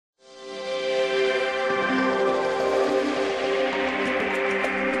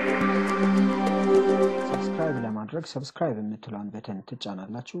ለማድረግ ሰብስክራይብ የምትሏን በተን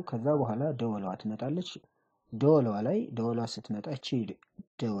ትጫናላችሁ ከዛ በኋላ ደወሏ ትመጣለች ደወሏ ላይ ደወሏ ስትመጣ እቺ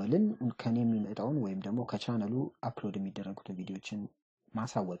ደወልን ከኔ የሚመጣውን ወይም ደግሞ ከቻናሉ አፕሎድ የሚደረጉት ቪዲዮችን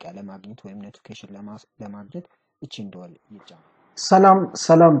ማሳወቂያ ለማግኘት ወይም ኖቲፊኬሽን ለማግኘት እቺን ደወል ይጫኑ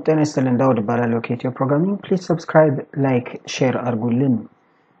ሰላም ጤና ይስጥልን ዳውድ ባላለው ከኢትዮ ፕሮግራሚንግ ፕሊዝ ሰብስክራይብ ላይክ ሼር አድርጉልን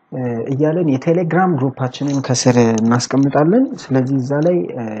እያለን የቴሌግራም ግሩፓችንን ከስር እናስቀምጣለን ስለዚህ እዛ ላይ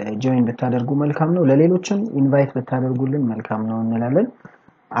ጆይን ብታደርጉ መልካም ነው ለሌሎችም ኢንቫይት ብታደርጉልን መልካም ነው እንላለን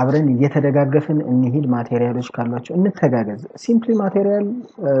አብረን እየተደጋገፍን እንሂድ ማቴሪያሎች ካላችሁ እንተጋገዝ ሲምፕሊ ማቴሪያል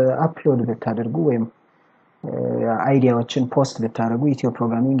አፕሎድ ብታደርጉ ወይም አይዲያዎችን ፖስት ብታደርጉ ኢትዮ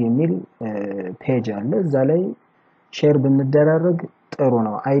ፕሮግራሚንግ የሚል ፔጅ አለ እዛ ላይ ሼር ብንደራረግ ጥሩ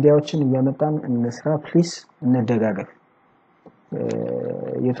ነው አይዲያዎችን እያመጣን እንስራ ፕሊዝ እንደጋገፍ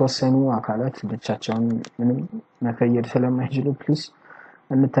የተወሰኑ አካላት ብቻቸውን ምንም መፈየድ ስለማይችሉ ፕሊዝ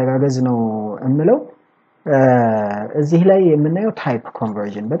እንተጋገዝ ነው እንለው እዚህ ላይ የምናየው ታይፕ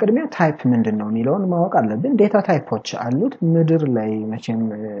ኮንቨርዥን በቅድሚያ ታይፕ ምንድነው የሚለውን ማወቅ አለብን ዴታ ታይፖች አሉት ምድር ላይ መቼም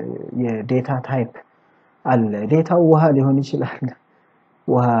የዴታ ታይፕ አለ ዴታው ውሃ ሊሆን ይችላል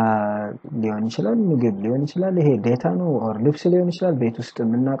ምግብ ሊሆን ይችላል ይሄ ዴታ ነው ኦር ልብስ ሊሆን ይችላል ቤት ውስጥ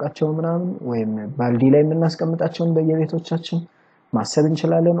የምናቃቸው ምናምን ወይም ባልዲ ላይ የምናስቀምጣቸው በየቤቶቻችን ማሰብ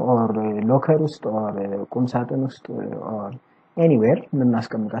እንችላለን ኦር ሎከር ውስጥ ኦር ቁም ሳጥን ውስጥ ኦር anywhere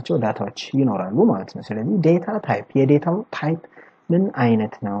የምናስቀምጣቸው ዳታዎች ይኖራሉ ማለት ነው ስለዚህ ዴታ ታይፕ የዴታው ታይፕ ምን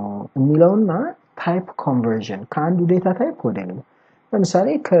አይነት ነው የሚለውና ታይፕ ኮንቨርዥን ከአንዱ ዴታ ታይፕ ወደ ሌላ ለምሳሌ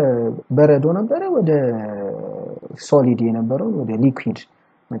ከበረዶ ነበር ወደ ሶሊድ የነበረው ወደ ሊኩዊድ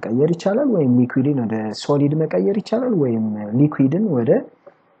መቀየር ይቻላል ወይም ሊኩዊድን ወደ ሶሊድ መቀየር ይቻላል ወይም ሊኩዊድን ወደ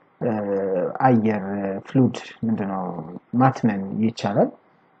አየር ፍሉድ ምንድነው ማትመን ይቻላል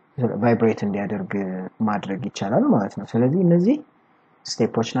ቫይብሬት እንዲያደርግ ማድረግ ይቻላል ማለት ነው ስለዚህ እነዚህ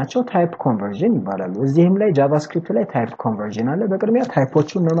ስቴፖች ናቸው ታይፕ ኮንቨርዥን ይባላሉ እዚህም ላይ ጃቫስክሪፕት ላይ ታይፕ ኮንቨርዥን አለ በቅድሚያ ታይፖቹ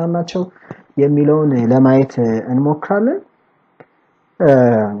እነማን ናቸው የሚለውን ለማየት እንሞክራለን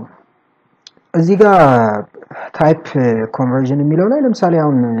እዚህ ጋር ታይፕ ኮንቨርዥን የሚለው ላይ ለምሳሌ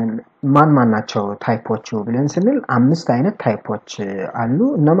አሁን ማን ናቸው ታይፖቹ ብለን ስንል አምስት አይነት ታይፖች አሉ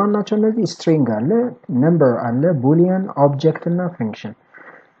እነማን ናቸው እነዚህ ስትሪንግ አለ ነምበር አለ ቡሊያን ኦብጀክት እና ፈንክሽን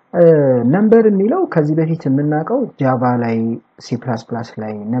ነምበር የሚለው ከዚህ በፊት የምናቀው ጃቫ ላይ C++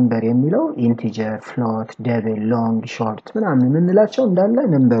 ላይ ነምበር የሚለው ኢንቲጀር ፍሎት ደብል ሎንግ ሾርት ምናምን የምንላቸው እንዳለ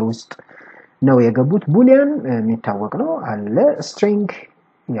ነምበር ውስጥ ነው የገቡት ቡሊያን የሚታወቅ ነው አለ ስትሪንግ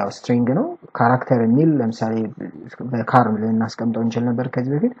ያው ስትሪንግ ነው ካራክተር የሚል ለምሳሌ በካርም ልናስቀምጠው እንችል ነበር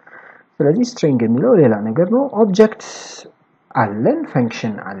ከዚህ በፊት ስለዚህ ስትሪንግ የሚለው ሌላ ነገር ነው ኦብጀክት አለን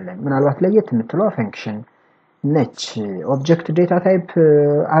ፈንክሽን አለን ምናልባት ለየት የምትለው ፈንክሽን ነች ኦብጀክት ዴታ ታይፕ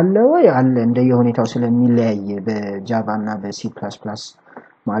አለ ወይ አለ እንደየሁኔታው ስለሚለያይ በጃቫ እና በC++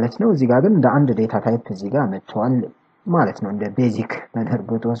 ማለት ነው እዚህ ጋር ግን እንደ አንድ ዴታ ታይፕ እዚህ ጋር መጥቷል ማለት ነው እንደ ቤዚክ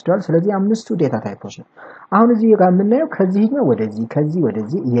ተደርጎ ተወስዷል ስለዚህ አምስቱ ዴታ ታይፖች ነው አሁን እዚህ ጋር የምናየው ከዚህኛው ወደዚህ ከዚህ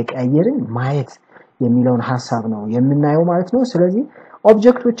ወደዚህ እየቀየርን ማየት የሚለውን ሐሳብ ነው የምናየው ማለት ነው ስለዚህ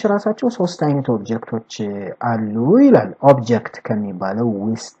ኦብጀክቶች ራሳቸው ሶስት አይነት ኦብጀክቶች አሉ ይላል ኦብጀክት ከሚባለው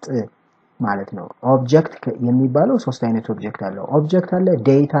ውስጥ ማለት ነው ኦብጀክት የሚባለው ሶስት አይነት ኦብጀክት አለ ኦብጀክት አለ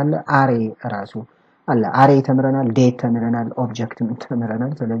ዴታ አለ አሬ ራሱ አለ አሬ ተምረናል ዴታ ተምረናል ኦብጀክት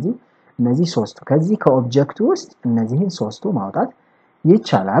ተምረናል ስለዚህ እነዚህ ሶስቱ ከዚህ ከኦብጀክት ውስጥ እነዚህን ሶስቱ ማውጣት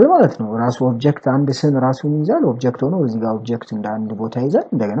ይቻላል ማለት ነው ራሱ ኦብጀክት አንድ ስም ራሱን ይዛል ኦብጀክት ሆኖ እዚህ ጋር ኦብጀክት እንደ አንድ ቦታ ይዛል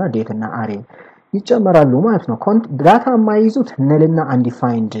እንደገና ዴታ እና አሬ ይጨመራሉ ማለት ነው ዳታ የማይዙት null እና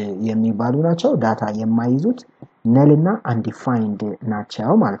undefined የሚባሉ ናቸው ዳታ የማይዙት null እና undefined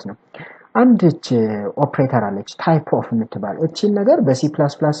ናቸው ማለት ነው አንድች ኦፕሬተር አለች ታይፕ ኦፍ የምትባል እቺን ነገር በC++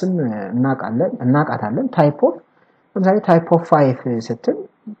 እናቃታለን ታይፕ ኦፍ ለምሳሌ ታይፕ ኦፍ 5 ስትል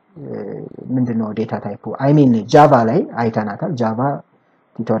ምንድነው ዴታ ታይፑ አይ ሚን ጃቫ ላይ አይተናታል ጃቫ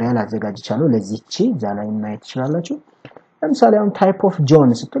ቱቶሪያል አዘጋጅቻለሁ ለዚህቺ እዛ ላይ ማየት ትችላላችሁ ለምሳሌ አሁን ታይፕ ኦፍ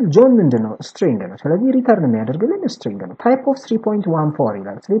ጆን ስትል ጆን ምንድነው ስትሪንግ ነው ስለዚህ ሪተርን የሚያደርግልን ስትሪንግ ነው ታይፕ ኦፍ 3.14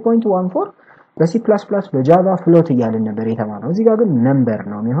 ይላል 3.14 በC++ በጃቫ ፍሎት እያልን ነበር የተማረው እዚህ ጋር ግን ነምበር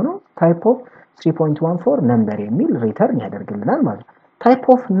ነው የሚሆነው ታይፕ ኦፍ 3.14 ነምበር የሚል ሪተርን ያደርግልናል ማለት ነው ታይፕ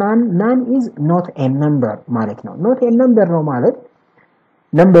ኦፍ none is not a number ማለት ነው not a number ነው ማለት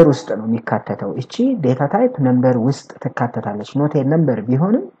ነምበር ውስጥ ነው የሚካተተው እቺ ዴታ ታይፕ ነምበር ውስጥ ተካተታለች not a number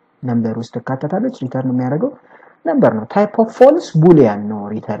ቢሆንም ነምበር ውስጥ ተካተታለች ሪተርን የሚያደርገው ነምበር ነው ታይፕ ኦፍ ፎልስ ቡሊያን ነው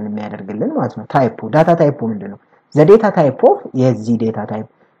ሪተርን የሚያደርግልን ማለት ነው ታይፑ ዳታ ታይፑ ምንድነው the data type of የዚህ ዴታ ታይፕ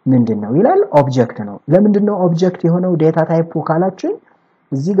ምንድነው ይላል ኦብጀክት ነው ለምንድነው ኦብጀክት የሆነው ዴታ ታይፑ ካላችሁ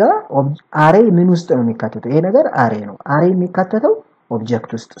እዚህ ጋር አሬ ምን ውስጥ ነው የሚካተተው ይሄ ነገር አሬ ነው አሬ የሚካተተው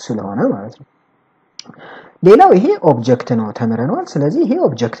ኦብጀክት ውስጥ ስለሆነ ማለት ነው ሌላው ይሄ ኦብጀክት ነው ተመረናል ስለዚህ ይሄ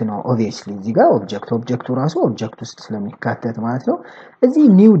ኦብጀክት ነው obviously እዚህ ጋር ኦብጀክቱ ራሱ ኦብጀክት ውስጥ ስለሚካተት ማለት ነው እዚህ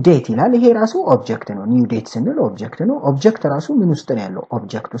ኒው ዴት ይላል ይሄ ራሱ ኦብጀክት ነው ኒው ዴት ስንል ኦብጀክት ነው ኦብጀክት ራሱ ምን ውስጥ ነው ያለው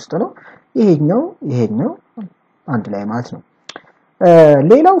ኦብጀክት ውስጥ ነው ይሄኛው አንድ ላይ ማለት ነው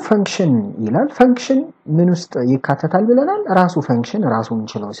ሌላው ፈንክሽን ይላል ፈንክሽን ምን ውስጥ ይካተታል ብለናል ራሱ ፈንክሽን ራሱን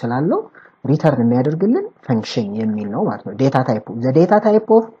ችሎ ስላለው ሪተርን የሚያደርግልን ፈንክሽን የሚል ነው ማለት ነው ዴታ ታይፕ the data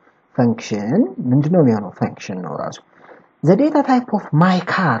type of function ምንድነው የሚሆነው function ነው ራሱ the data type of my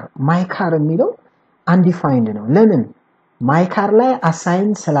car የሚለው undefined ነው ለምን my car ላይ assign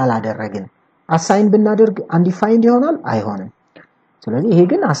ስላላደረግን assign ብናደርግ undefined ይሆናል አይሆንም ስለዚህ ይሄ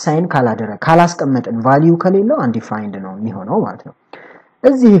ግን assign ካላስቀመጥን value ከሌለው undefined ነው የሚሆነው ማለት ነው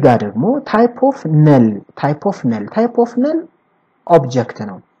እዚህ ጋር ደግሞ type of null object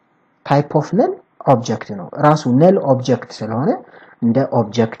ነው type of null object ነው ራሱ null object ስለሆነ እንደ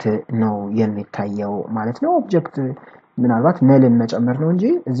ኦብጀክት ነው የሚታየው ማለት ነው ኦብጀክት ምናልባት nullን መጨመር ነው እንጂ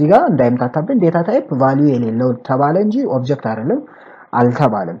እዚህ ጋር እንዳይምታታብን ዴታ ታይፕ ቫልዩ የሌለው ተባለ እንጂ ኦብጀክት አይደለም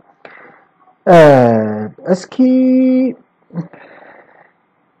አልተባለም እስኪ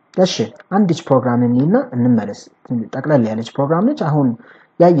እሺ አንዲች ፕሮግራም እንመለስ ጠቅለል ያለች ፕሮግራም ነች አሁን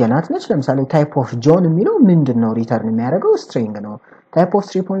ያየናት ነች ለምሳሌ ታይፕ ኦፍ ጆን የሚለው ምንድነው ሪተርን የሚያደርገው string ነው ታይፕ ኦፍ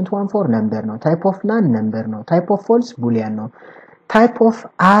 3.14 ነምበር ነው ታይፕ ኦፍ none ነምበር ነው ታይፕ ኦፍ false boolean ነው ታይፕ ኦፍ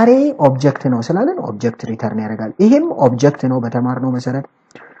array ኦብጀክት ነው ስላለን ኦብጀክት ሪተርን ያደርጋል ይሄም ኦብጀክት ነው በተማርነው መሰረት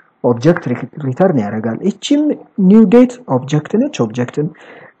ኦብጀክት ሪተርን ያደርጋል እቺም ኒው ዴት ኦብጀክት ነች ኦብጀክትን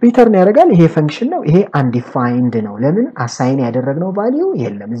ሪተርን ያደርጋል ይሄ ፈንክሽን ነው ይሄ undefined ነው ለምን አሳይን ያደረግነው ቫልዩ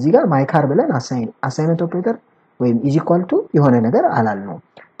የለም እዚህ ጋር my car ብለን አሳይንመንት ኦፕሬተር ወይም is equal to የሆነ ነገር አላልነው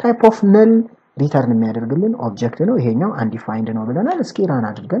ታይፕ ኦፍ null ሪተርን የሚያደርግልን ኦብጀክት ነው ይሄኛው undefined ነው ብለናል እስኪ ራን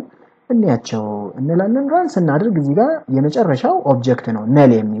አድርገን እንያቸው እንላለን ራን ስናደርግ እዚህ ጋር የመጨረሻው ኦብጀክት ነው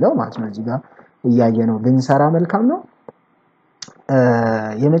null የሚለው ማለት ነው እዚህ ጋር ያያየነው ብንሰራ መልካም ነው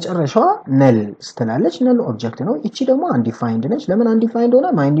የመጨረሻዋ null ስትላለች null ኦብጀክት ነው እቺ ደግሞ undefined ነች ለምን undefined ሆነ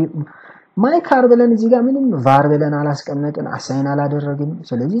my car ብለን እዚህ ጋር ምንም var ብለን አላስቀመጥን አሳይን አላደረግን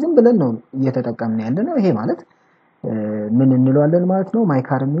ስለዚህ ዝም ብለን ነው እየተጠቀምን ያለነው ይሄ ማለት ምን እንለዋለን ማለት ነው my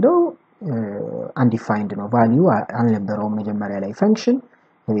car የሚለው undefined ነው value አልነበረውም መጀመሪያ ላይ function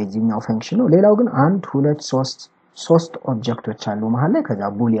የዚህኛው function ነው ሌላው ግን 1 2 3 ኦብጀክቶች አሉ መሃል ላይ ከዛ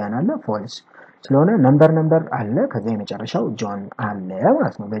boolean አለ false ስለሆነ ነምበር አለ ከዛ የመጨረሻው ጆን አለ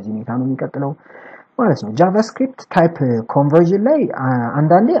ማለት ነው በዚህ ሁኔታ ነው የሚቀጥለው ማለት ነው javascript type conversion ላይ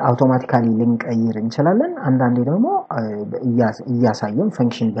አንዳንዴ አውቶማቲካሊ ልንቀይር እንችላለን አንዳንዴ ደግሞ እያሳየን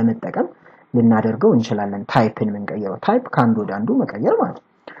ፈንክሽን በመጠቀም ልናደርገው እንችላለን ታይፕን መንቀየረው ታይፕ ካንዱ ዳንዱ መቀየር ማለት ነው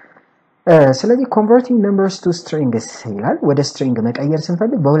ስለዚህ converting numbers to strings ይላል ወደ string መቀየር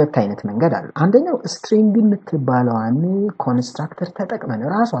ስንፈልግ በሁለት አይነት መንገድ አለ አንደኛው string የምትባለዋን ኮንስትራክተር ተጠቅመን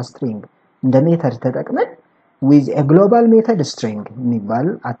ራሷ string እንደ ሜተድ ተጠቅመን with a global method string የሚባል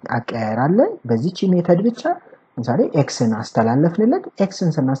አቀያየር አለ በዚህች ሜተድ ብቻ ለምሳሌ xን አስተላለፍንለት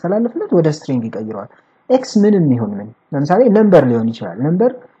xን ስናስተላልፍለት ወደ string ይቀይራል x ምንም ይሁን ምን ለምሳሌ ነምበር ሊሆን ይችላል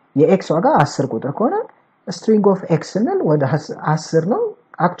ነምበር የx ዋጋ 10 ቁጥር ከሆነ string of x እንል ወደ 10 ነው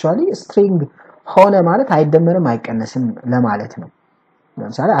actually string ሆነ ማለት አይደመርም አይቀነስም ለማለት ነው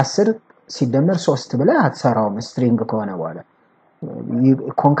ለምሳሌ 10 ሲደመር 3 ብለ አትሰራውም string ከሆነ በኋላ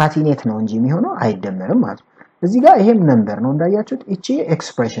ኮንካቲኔት ነው እንጂ የሚሆነው አይደመርም ማለት እዚህ ጋር ይሄም ነምበር ነው እንዳያችሁት እቺ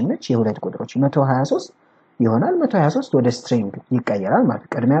ኤክስፕሬሽን ነች የሁለት ቁጥሮች 123 ይሆናል 123 ወደ string ይቀየራል ማለት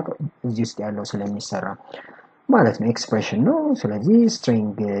ቅድሚያ እዚህ ውስጥ ያለው ስለሚሰራ ማለት ነው ኤክስፕሬሽን ነው ስለዚህ string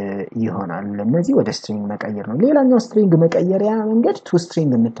ይሆናል ለነዚህ ወደ string መቀየር ነው ሌላኛው string መቀየሪያ መንገድ toString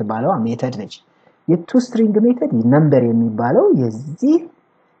የምትባለው ሜተድ ነች የtoString ሜተድ ነምበር የሚባለው የዚህ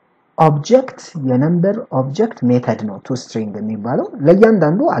ኦብጀክት የነምበር ኦብጀክት ሜተድ ነው toString የሚባለው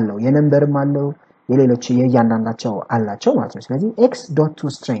ለእያንዳንዱ አለው የነምበርም አለው የሌሎች የእያንዳንዳቸው አላቸው ማለት ነው ስለዚህ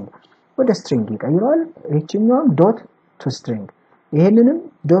x.toString ወደ string ይቀይራል እቺኛው .toString ይሄንንም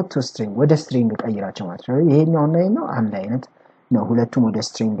 .toString ወደ string ቀይራቸው ማለት ነው ይሄኛውና ይሄኛው አንድ አይነት ነው ሁለቱም ወደ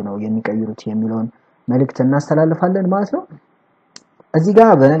string ነው የሚቀይሩት የሚለውን መልእክት እናስተላልፋለን ማለት ነው እዚህ ጋር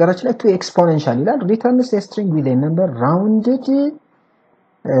በነገራችን ላይ to exponential ይላል returns a string with a number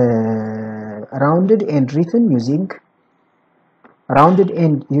rounded and written using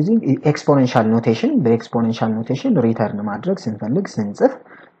exponential notation በexponential notation return ማድረግ ስንፈልግ ስንጽፍ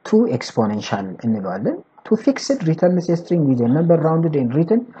to exponential እንለዋለን to fixed returns a string with a number rounded and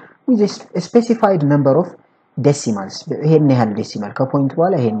written with a specified number of decimals ይሄን ያህል ዴሲማል ከፖይንት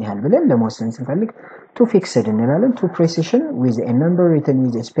በኋላ ይሄን ያህል ብለን ለመወሰን ስንፈልግ to fixed እንላለን to precision with a number written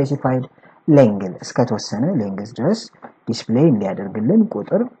with a specified length እስከተወሰነ length ድረስ ዲስፕሌይ እንዲያደርግልን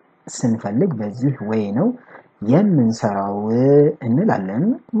ቁጥር ስንፈልግ በዚህ way ነው የምንሰራው እንላለን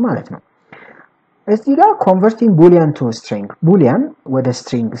ማለት ነው እዚህ ጋር converting boolean to string boolean ወደ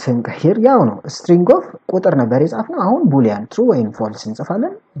string ስንቀይር ያው ነው string of ቁጥር ነበር የጻፍነው አሁን boolean true ወይም false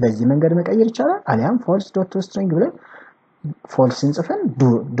እንጽፋለን በዚህ መንገድ መቀየር ይቻላል አሊያም false dot to string ብለን false እንጽፈን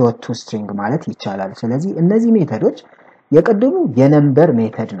dot to string ማለት ይቻላል ስለዚህ እነዚህ ሜተዶች የቀደሙ የነምበር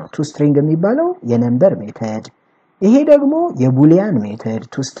ሜተድ ነው to string የሚባለው የነምበር ሜተድ ይሄ ደግሞ የboolean ሜተድ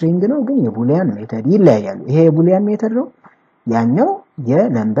to string ነው ግን የboolean ሜተድ ይለያያሉ ይሄ የboolean ሜተድ ነው ያኛው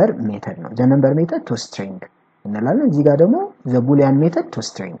የነምበር ሜተድ ነው the number method to string እንላለን እዚህ ጋር ደግሞ the boolean method to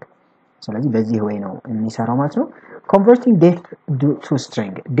string ስለዚህ በዚህ ወይ ነው የሚሰራው ማለት ነው converting date to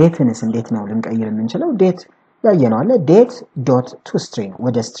string dateንስ እንዴት ነው ልንቀይር የምንችለው date ያየነው አለ date dot to string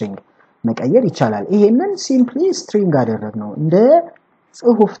ወደ string መቀየር ይቻላል ይሄንን simply string አደረግነው እንደ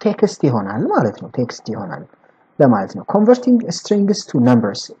ጽሁፍ ቴክስት ይሆናል ማለት ነው ቴክስት ይሆናል ለማለት ነው converting strings to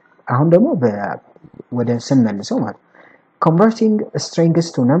numbers አሁን ደግሞ ወደ ስንመልሰው ማለት converting strings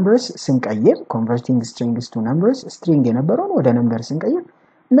to numbers ስንቀይር converting strings to numbers string የነበረውን ወደ number ስንቀይር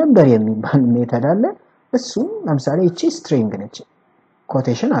number የሚባል ሜተድ አለ እሱ ለምሳሌ እቺ string ነች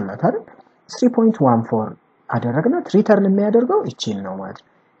quotation አላት አይደል 3.14 አደረግናት ሪተርን የሚያደርገው እቺን ነው ማለት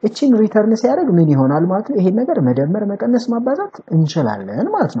እቺን ሪተርን ሲያደርግ ምን ይሆናል ማለት ነው ይሄ ነገር መደመር መቀነስ ማባዛት እንችላለን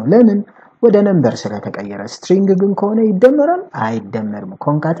ማለት ነው ለምን ወደ number ስለተቀየረ string ግን ከሆነ ይደመራል አይደመርም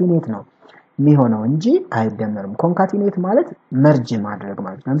concatenate ነው የሚሆነው እንጂ አይደመርም ኮንካቲኔት ማለት መርጅ ማድረግ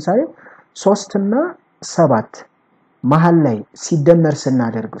ማለት ለምሳሌ 3 እና 7 መሃል ላይ ሲደመር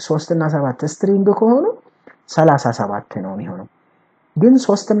ስናደርግ 3 እና 7 ስትሪንግ ከሆኑ 37 ነው የሚሆነው ግን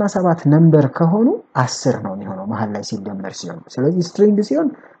 3 እና 7 ነምበር ከሆኑ 10 ነው የሚሆነው መሃል ላይ ሲደመር ሲሆን ስለዚህ ስትሪንግ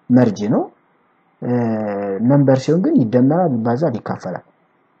ሲሆን መርጅ ነው ነምበር ሲሆን ግን ይደመራል ይባዛል ይካፈላል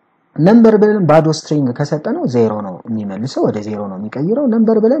ነምበር ብለን ባዶ ስትሪንግ ከሰጠነው 0 ነው የሚመልሰው ወደ 0 ነው የሚቀይረው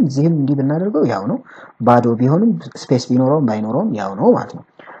ነምበር ብለን እዚህም እንዲህ ብናደርገው ያው ነው ባዶ ቢሆንም ስፔስ ቢኖረውም ባይኖረውም ያው ነው ማለት ነው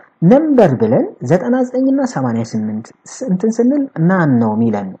ነምበር ብለን 99 እና 88 እንትን ስንል ናን ነው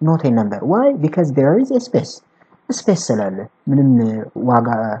ሚለን ኖት ኤ ነምበር why because there is a space ስላለ ምንም ዋጋ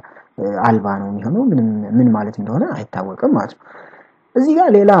አልባ ነው የሚሆነው ምን ማለት እንደሆነ አይታወቅም ማለት ነው እዚህ ጋር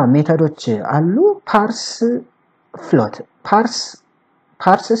ሌላ ሜተዶች አሉ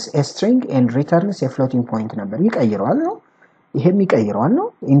parses a string and returns a floating point number ይቀይራል ነው ይሄም ይቀይራል ነው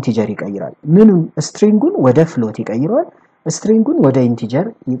ኢንቲጀር ይቀይራል ምንም stringን ወደ float ይቀይራል stringን ወደ ኢንቲጀር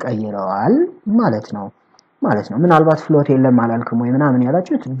ይቀይራል ማለት ነው ምናልባት float የለም አላልኩም ወይ ምናምን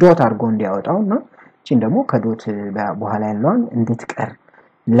ያላችሁት ዶት አርጎ እንዲያወጣውና እቺን ደግሞ ከዶት በኋላ ያለውን እንድትቀር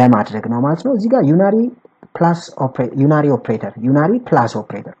ለማድረግ ነው ማለት ነው እዚህ ጋር unary operator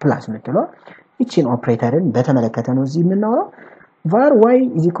plus ምትለው እቺን ኦፕሬተርን በተመለከተ ነው እዚህ የምናወራው var y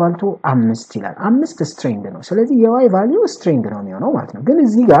is equal to 5 ይላል 5 string ነው ስለዚህ የy value string ነው የሚሆነው ማለት ነው ግን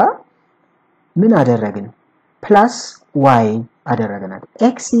እዚህ ጋር ምን አደረግን plus y አደረግናት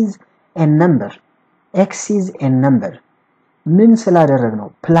x is a number ምን ስላደረግነው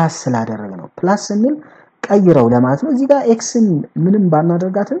plus ስላደረግነው plus ስንል ቀይረው ለማለት ነው እዚህ ጋር xን ምንም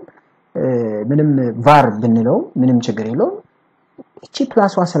ባናደርጋትም ምንም var ብንለው ምንም ችግር የለውም እቺ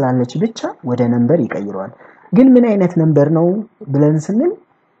plus ስላለች ብቻ ወደ number ይቀይረዋል ግን ምን አይነት ነምበር ነው ብለን ስንል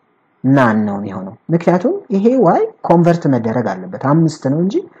ናን ነው የሚሆነው ምክንያቱም ይሄ y ኮንቨርት መደረግ አለበት 5 ነው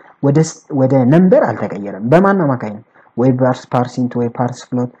እንጂ ወደ ነምበር አልተቀየረም በማን አማካኝ ወይ parse int ወይ parse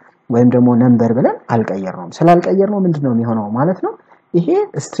float ወይም ደግሞ ነምበር ብለን አልቀየርነውም ስላልቀየርነው ምንድነው የሚሆነው ማለት ነው ይሄ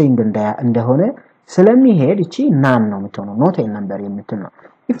string እንደሆነ ስለሚሄድ እቺ ናን ነው የምትሆነው not a number የምትል ነው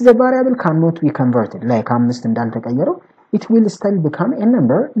if the variable cannot be converted like 5 እንዳልተቀየረው it will still become a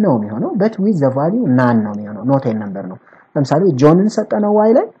number ነው የሚሆነው but with the value none ነው የሚሆነው not a number ነው ለምሳሌ ጆንን ሰጠነው y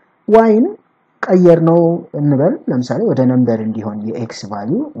ላይ yን ቀየርነው እንበል ለምሳሌ ወደ ነምበር እንዲሆን የx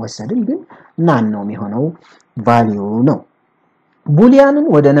value ወሰድን ግን none ነው የሚሆነው value ነው booleanን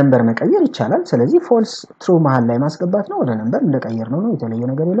ወደ ነምበር መቀየር ይቻላል ስለዚህ false true መሃል ላይ ማስገባት ነው ወደ ነምበር እንደቀየርነው ነው የተለየ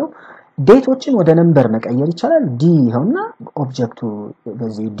ነገር የለው ዴቶችን ወደ ነምበር መቀየር ይቻላል d ይሆንና ኦብጀክቱ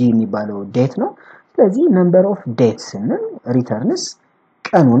በዚህ d የሚባለው ዴት ነው ስለዚህ number of dates እና returns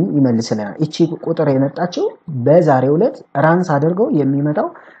ቀኑን ይመልስልናል እቺ ቁጥር የመጣችው በዛሬው ዕለት ራንስ አድርገው የሚመጣው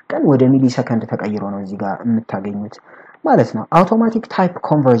ቀን ወደ ሚሊ ሰከንድ ተቀይሮ ነው እዚህ ጋር የምታገኙት ማለት ነው automatic type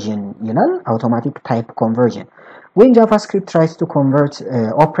conversion ይላል automatic type conversion when javascript tries to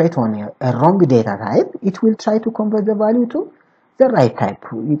operate on a wrong data type it will try to convert the value to the right type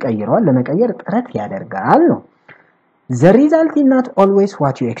ይቀይረዋል ለመቀየር ጥረት ያደርጋል ነው the result is not always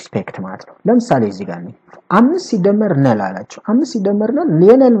what you expect ማለት ነው ለምሳሌ እዚህ ጋር ነው 5 ሲደመር ነል አላችሁ 5 ሲደመር ነል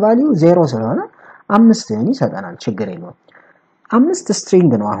የነል ቫልዩ 0 ስለሆነ 5 ይሰጠናል ችግር የለውም 5 string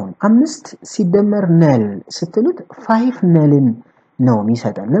ነው አሁን 5 ሲደመር ነል ስትሉት 5 ነልን ነው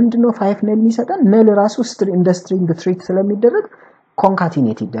የሚሰጠን ለምንድነው 5 ነል የሚሰጠን ነል ራሱ እንደ string ትሪት ስለሚደረግ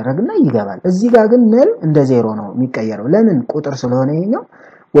ኮንካቲኔት ይደረግና ይገባል እዚህ ጋር ግን ነል እንደ ዜሮ ነው የሚቀየረው ለምን ቁጥር ስለሆነ ይሄኛው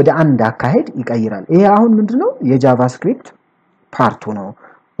ወደ አንድ አካሄድ ይቀይራል ይሄ አሁን ምንድነው የጃቫስክሪፕት ፓርቱ ነው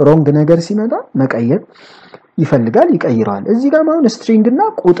ሮንግ ነገር ሲመጣ መቀየር ይፈልጋል ይቀይራል እዚህ ጋር አሁን ስትሪንግ እና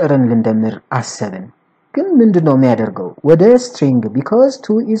ቁጥርን ልንደምር አሰብን ግን ምንድነው የሚያደርገው ወደ ስትሪንግ because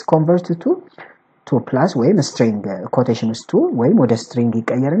 2 is converted to 2 plus ወይም string quotation 2 ወይም ወደ string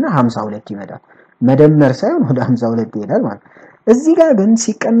ይቀየርና 52 ይመጣል መደመር ሳይሆን ወደ 52 ይሄዳል ማለት እዚህ ጋር ግን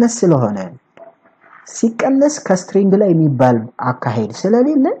ሲቀነስ ስለሆነ ሲቀነስ ከስትሪንግ ላይ የሚባል አካሄድ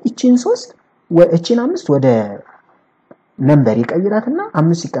ስለሌለ እቺን 3 እቺን 5 ወደ ነምበር ይቀይራትና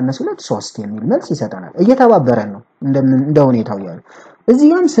 5 ሲቀነስ 2 3 የሚል መልስ ይሰጣናል እየተባበረን ነው እንደ ሁኔታው ያለው እዚህ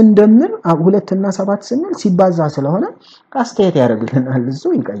ጋርም ስንደምር 2 እና 7 ስንል ሲባዛ ስለሆነ አስተያየት ያደርግልናል እሱ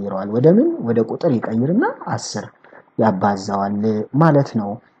ይቀይረዋል ወደ ምን ወደ ቁጥር ይቀይርና 10 ያባዛዋል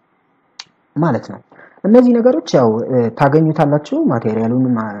ማለት ነው እነዚህ ነገሮች ያው ታገኙታላችሁ ማቴሪያሉን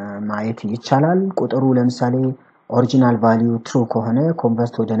ማየት ይቻላል ቁጥሩ ለምሳሌ ኦሪጂናል ቫልዩ ትሩ ከሆነ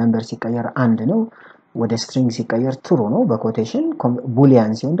ኮንቨርት ወደ ነምበር ሲቀየር 1 ነው ወደ ስትሪንግ ሲቀየር ትሩ ነው በኮቴሽን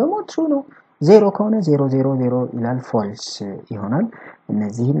ቡሊያን ሲሆን ደግሞ ትሩ ነው 0 ከሆነ 000 ይላል ፎልስ ይሆናል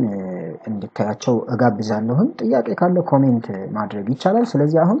እነዚህን እንድታያቸው እጋብዛለሁ ጥያቄ ካለ ኮሜንት ማድረግ ይቻላል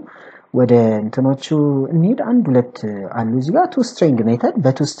ስለዚህ አሁን ወደ እንትኖቹ እንሂድ አንድ ሁለት አሉ እዚህ ጋር ቱ ስትሪንግ ሜተድ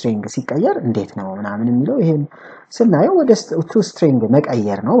በቱ ስትሪንግ ሲቀየር እንዴት ነው ምናምን የሚለው ይሄን ስናየው ወደ ቱ ስትሪንግ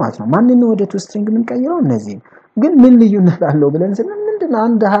መቀየር ነው ማለት ነው ማንን ነው ወደ ቱ ስትሪንግ ምን ቀይረው እነዚህ ግን ምን ልዩነት አለው ብለን ስንል ምንድነው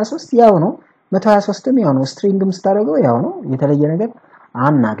አንድ 23 ያው ነው 123ም ያው ነው ስትሪንግም ስታደርገው ያው ነው የተለየ ነገር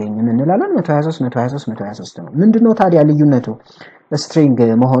አናገኝም እንላለን 123 ነው ምንድነው ታዲያ ልዩነቱ ስትሪንግ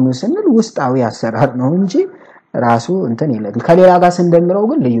መሆኑ ስንል ውስጣዊ አሰራር ነው እንጂ ራሱ እንትን ይላል ከሌላ ጋር ስንደምረው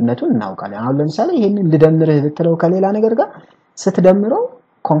ግን ልዩነቱን እናውቃለን አሁን ለምሳሌ ይሄንን ልደምርህ ብትለው ከሌላ ነገር ጋር ስትደምረው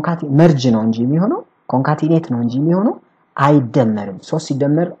ኮንካቲኔት መርጅ ነው እንጂ የሚሆነው ኮንካቲኔት ነው እንጂ የሚሆነው አይደመርም 3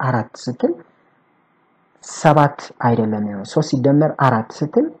 ሲደመር 4 ስትል 7 አይደለም የሚሆነው 3 ሲደመር 4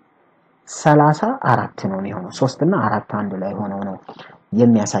 ስትል 34 ነው የሚሆነው 3 እና 4 አንድ ላይ ሆነው ነው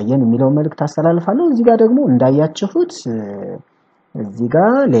የሚያሳየን የሚለው መልእክት አስተላልፋለሁ እዚህ ጋር ደግሞ እንዳያችሁት እዚህ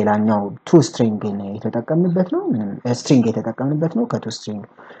ጋር ሌላኛው ቱ ስትሪንግ የተጠቀምንበት ነው ስትሪንግ የተጠቀምንበት ነው ከቱ ስትሪንግ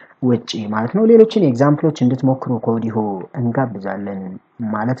ውጪ ማለት ነው ሌሎችን ኤግዛምፕሎች እንድትሞክሩ ኮዲሁ እንጋብዛለን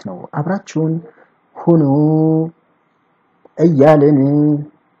ማለት ነው አብራችሁን ሁኑ እያልን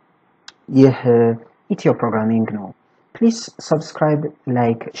ይህ ኢትዮ ፕሮግራሚንግ ነው ፕሊዝ ሰብስክራይብ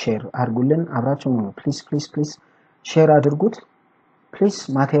ላይክ ሼር አድርጉልን አብራችሁን ሁኑ ፕሊዝ ሼር አድርጉት ፕሊዝ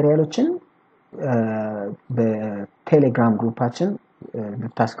ማቴሪያሎችን በቴሌግራም ግሩፓችን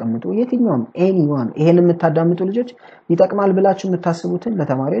ብታስቀምጡ የትኛውም ኤኒዋን ይሄን የምታዳምጡ ልጆች ይጠቅማል ብላችሁ የምታስቡትን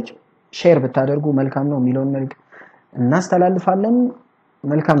ለተማሪዎች ሼር ብታደርጉ መልካም ነው የሚለውን መልእክት እናስተላልፋለን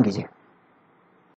መልካም ጊዜ